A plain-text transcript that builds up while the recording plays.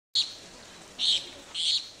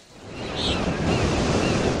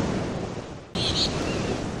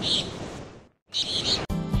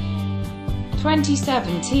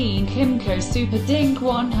2017 Kymco Super Dink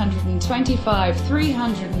 125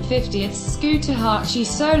 350th Scooter Hachi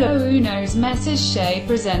Solo Unos Meses Che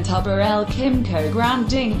Presentable El Kymco Grand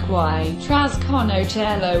Dink y Trascono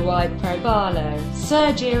Cello y Probalo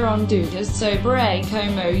Surgieron Dudas sobre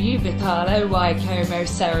como Ubicalo y como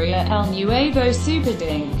seria el Nuevo Super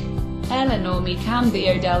Dink. El enorme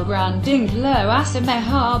cambio del Grand Dink lo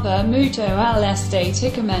asemejaba mucho al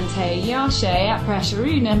estéticamente ya que aprecia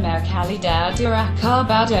una calidad de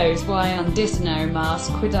acabados y un diseño más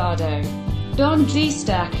cuidado, donde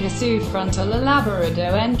destaca su frontal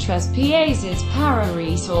elaborado en tres piezas para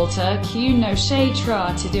resaltar que no se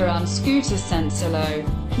trata de un scooter sencillo.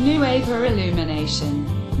 Nueva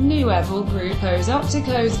iluminación. Nuevo grupos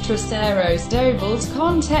ópticos traseros dobles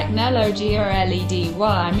con tecnología LED y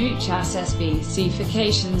muchas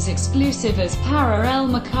especificaciones exclusivas para el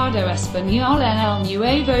mercado español en el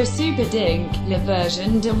Nuevo Super Dink. La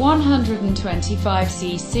versión de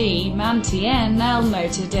 125cc mantiene el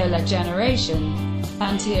motor de la generación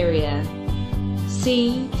anterior.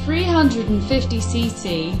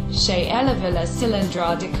 C350cc, se eleva la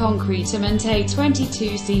cilindrada concretamente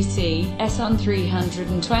 22cc, es un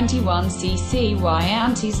 321cc y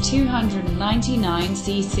antes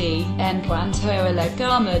 299cc. En cuanto a la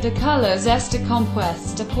gama de colores está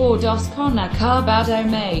compuesta por dos con acabado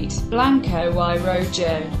mate, blanco y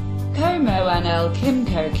rojo. Como en el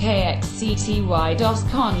Kymco KXCTY dos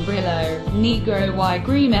con brillo, negro y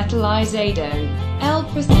gris metalizado. El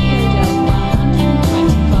precio del